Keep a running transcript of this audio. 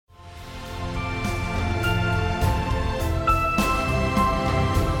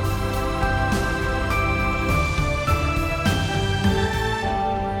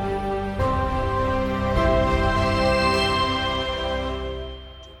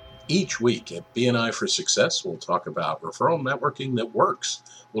Each week at BNI for Success, we'll talk about referral networking that works.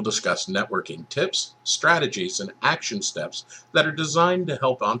 We'll discuss networking tips, strategies, and action steps that are designed to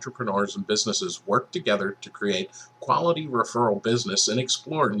help entrepreneurs and businesses work together to create quality referral business and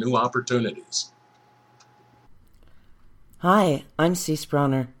explore new opportunities. Hi, I'm Cease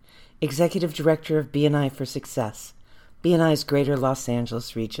Bronner, Executive Director of BNI for Success, BNI's Greater Los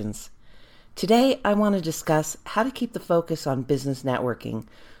Angeles regions. Today, I want to discuss how to keep the focus on business networking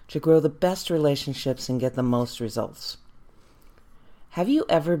to grow the best relationships and get the most results. Have you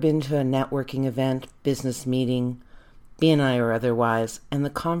ever been to a networking event, business meeting, BNI or otherwise, and the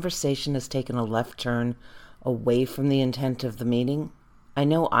conversation has taken a left turn away from the intent of the meeting? I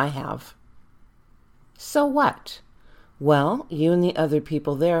know I have. So what? Well, you and the other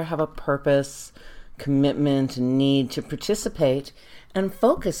people there have a purpose, commitment, and need to participate and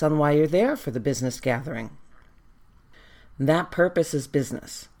focus on why you're there for the business gathering. That purpose is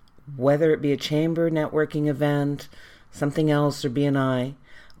business, whether it be a chamber networking event, something else, or BNI.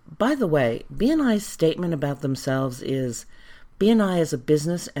 By the way, BNI's statement about themselves is, BNI is a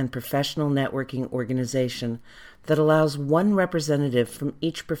business and professional networking organization that allows one representative from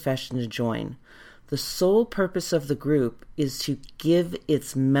each profession to join. The sole purpose of the group is to give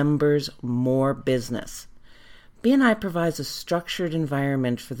its members more business. BNI provides a structured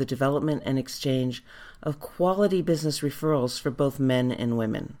environment for the development and exchange of quality business referrals for both men and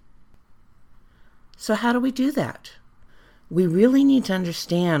women. So how do we do that? We really need to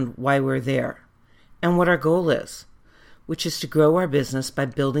understand why we're there and what our goal is, which is to grow our business by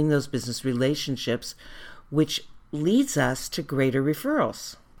building those business relationships, which leads us to greater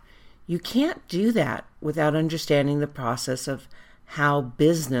referrals. You can't do that without understanding the process of how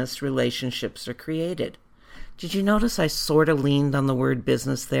business relationships are created. Did you notice I sort of leaned on the word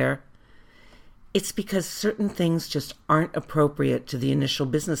business there? It's because certain things just aren't appropriate to the initial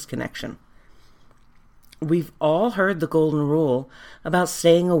business connection. We've all heard the golden rule about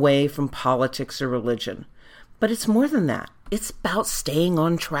staying away from politics or religion, but it's more than that. It's about staying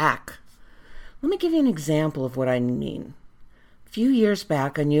on track. Let me give you an example of what I mean. A few years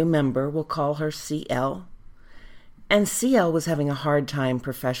back, a new member, we'll call her CL, and CL was having a hard time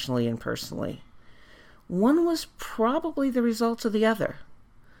professionally and personally. One was probably the result of the other.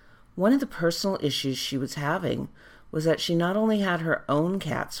 One of the personal issues she was having was that she not only had her own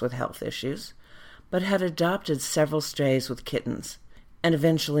cats with health issues, but had adopted several strays with kittens, and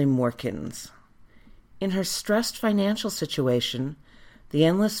eventually more kittens. In her stressed financial situation, the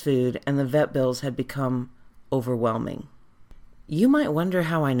endless food and the vet bills had become overwhelming. You might wonder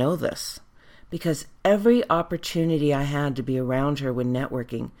how I know this, because every opportunity I had to be around her when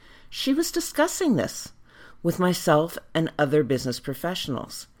networking, she was discussing this with myself and other business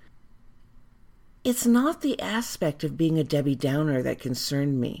professionals. It's not the aspect of being a Debbie Downer that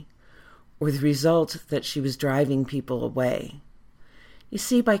concerned me, or the result that she was driving people away. You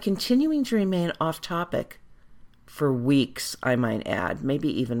see, by continuing to remain off topic, for weeks, I might add, maybe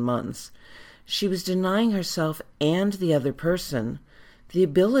even months, she was denying herself and the other person the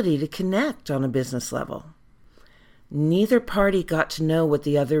ability to connect on a business level. Neither party got to know what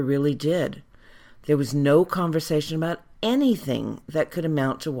the other really did. There was no conversation about anything that could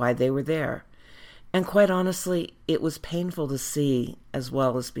amount to why they were there. And quite honestly, it was painful to see as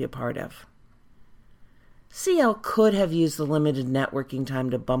well as be a part of. CL could have used the limited networking time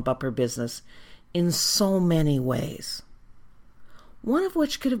to bump up her business in so many ways. One of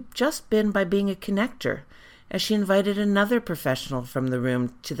which could have just been by being a connector, as she invited another professional from the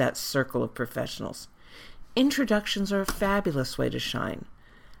room to that circle of professionals. Introductions are a fabulous way to shine.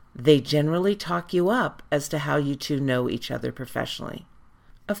 They generally talk you up as to how you two know each other professionally.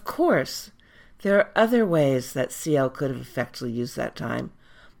 Of course, there are other ways that CL could have effectively used that time,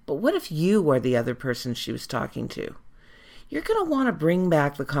 but what if you were the other person she was talking to? You're going to want to bring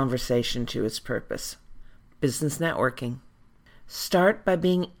back the conversation to its purpose, business networking. Start by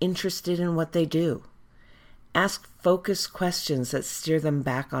being interested in what they do. Ask focused questions that steer them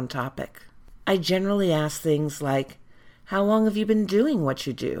back on topic. I generally ask things like, how long have you been doing what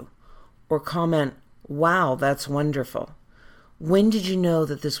you do? Or comment, wow, that's wonderful. When did you know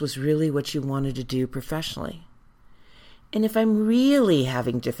that this was really what you wanted to do professionally? And if I'm really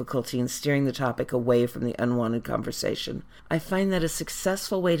having difficulty in steering the topic away from the unwanted conversation, I find that a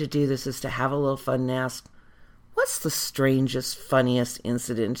successful way to do this is to have a little fun and ask, what's the strangest, funniest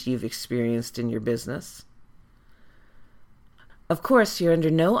incident you've experienced in your business? Of course, you're under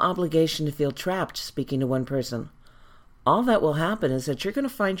no obligation to feel trapped speaking to one person. All that will happen is that you're going to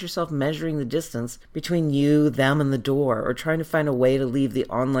find yourself measuring the distance between you, them, and the door, or trying to find a way to leave the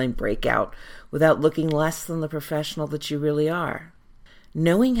online breakout without looking less than the professional that you really are.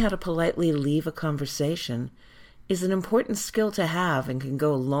 Knowing how to politely leave a conversation is an important skill to have and can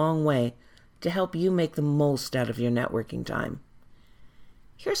go a long way to help you make the most out of your networking time.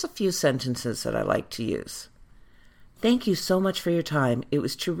 Here's a few sentences that I like to use. Thank you so much for your time. It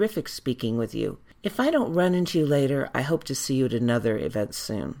was terrific speaking with you. If I don't run into you later, I hope to see you at another event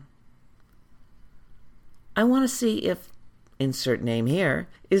soon. I want to see if, insert name here,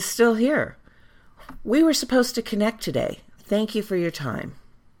 is still here. We were supposed to connect today. Thank you for your time.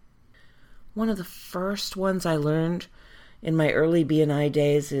 One of the first ones I learned in my early BNI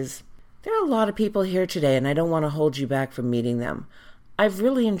days is, there are a lot of people here today and I don't want to hold you back from meeting them. I've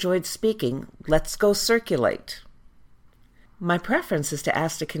really enjoyed speaking. Let's go circulate. My preference is to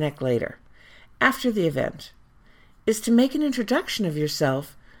ask to connect later, after the event, is to make an introduction of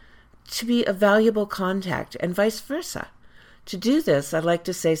yourself to be a valuable contact and vice versa. To do this, I'd like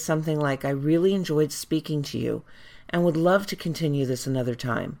to say something like, I really enjoyed speaking to you and would love to continue this another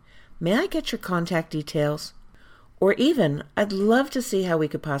time. May I get your contact details? Or even, I'd love to see how we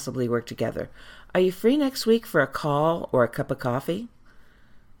could possibly work together. Are you free next week for a call or a cup of coffee?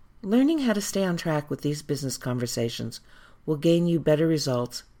 Learning how to stay on track with these business conversations will gain you better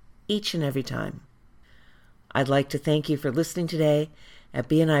results each and every time. I'd like to thank you for listening today at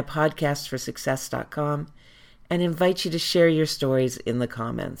bnipodcastforsuccess.com and invite you to share your stories in the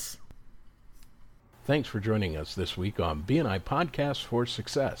comments. Thanks for joining us this week on BNI Podcast for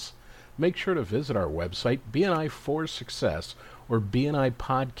Success. Make sure to visit our website, BNI for Success, or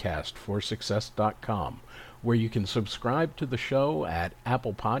bnipodcastforsuccess.com, where you can subscribe to the show at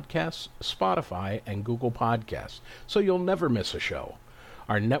Apple Podcasts, Spotify, and Google Podcasts, so you'll never miss a show.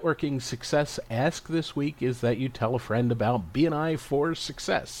 Our networking success ask this week is that you tell a friend about BNI for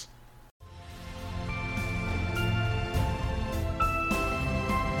Success.